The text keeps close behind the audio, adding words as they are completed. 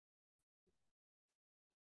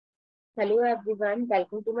Hello everyone,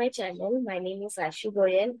 welcome to my channel. My name is Rashi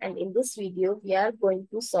Goel and in this video we are going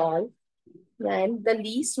to solve the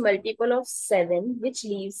least multiple of 7 which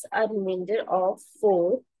leaves a remainder of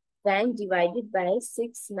 4 when divided by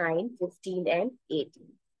 6, 9, 15 and 18.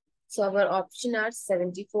 So our options are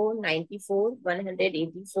 74, 94,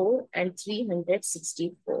 184 and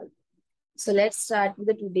 364. So let's start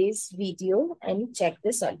with today's video and check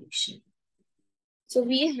the solution. So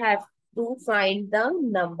we have to find the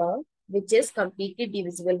number which is completely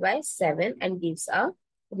divisible by 7 and gives a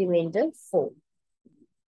remainder 4.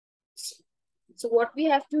 So what we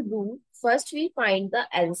have to do, first we find the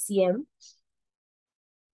LCM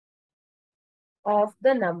of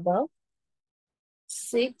the number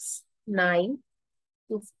 6, 9,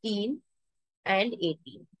 15 and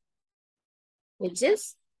 18, which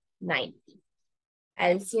is 90.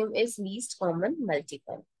 LCM is least common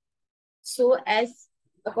multiple. So as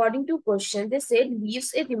according to question, they said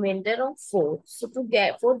leaves a remainder of 4. So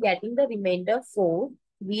for getting the remainder 4,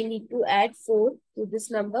 we need to add 4 to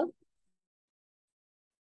this number.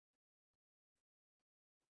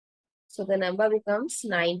 So the number becomes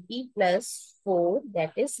 90 plus 4,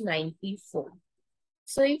 that is 94.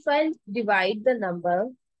 So if I divide the number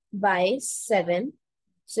by 7,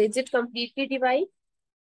 so is it completely divided?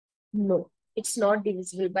 No, it's not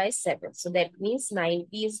divisible by 7. So that means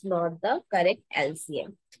 90 is not the correct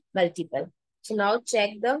LCM multiple. So now check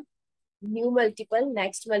the new multiple.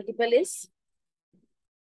 Next multiple is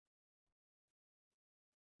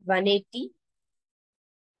 180.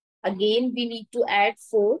 Again, we need to add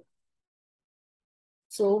 4.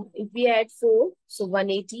 So if we add 4, so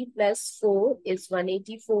 180 plus 4 is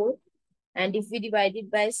 184. And if we divide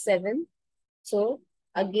it by 7, so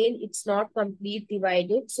again, it's not complete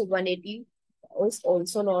divided. So 180 is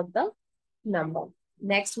also not the number.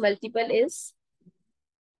 Next multiple is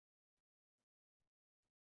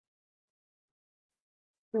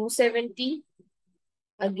 270.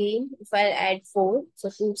 Again, if I add 4, so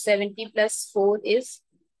 270 plus 4 is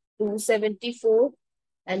 274.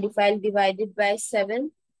 And if I'll divide it by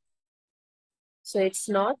 7, so it's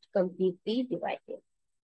not completely divided.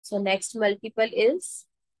 So next multiple is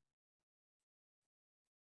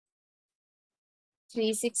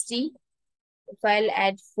 360. If I'll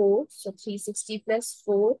add 4, so 360 plus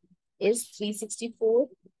 4 is 364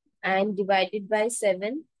 and divided by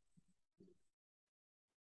 7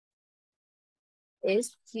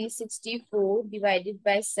 is 364 divided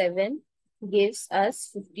by 7 gives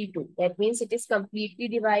us 52. That means it is completely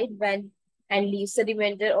divided when and leaves a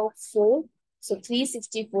remainder of 4. So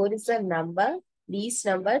 364 is the number, least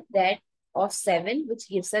number that of 7 which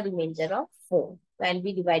gives a remainder of 4 when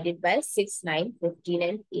we divide it by 6, 9, 15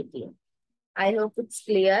 and 18. I hope it's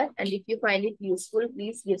clear, and if you find it useful,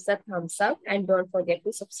 please give us a thumbs up and don't forget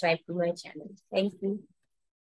to subscribe to my channel. Thank you.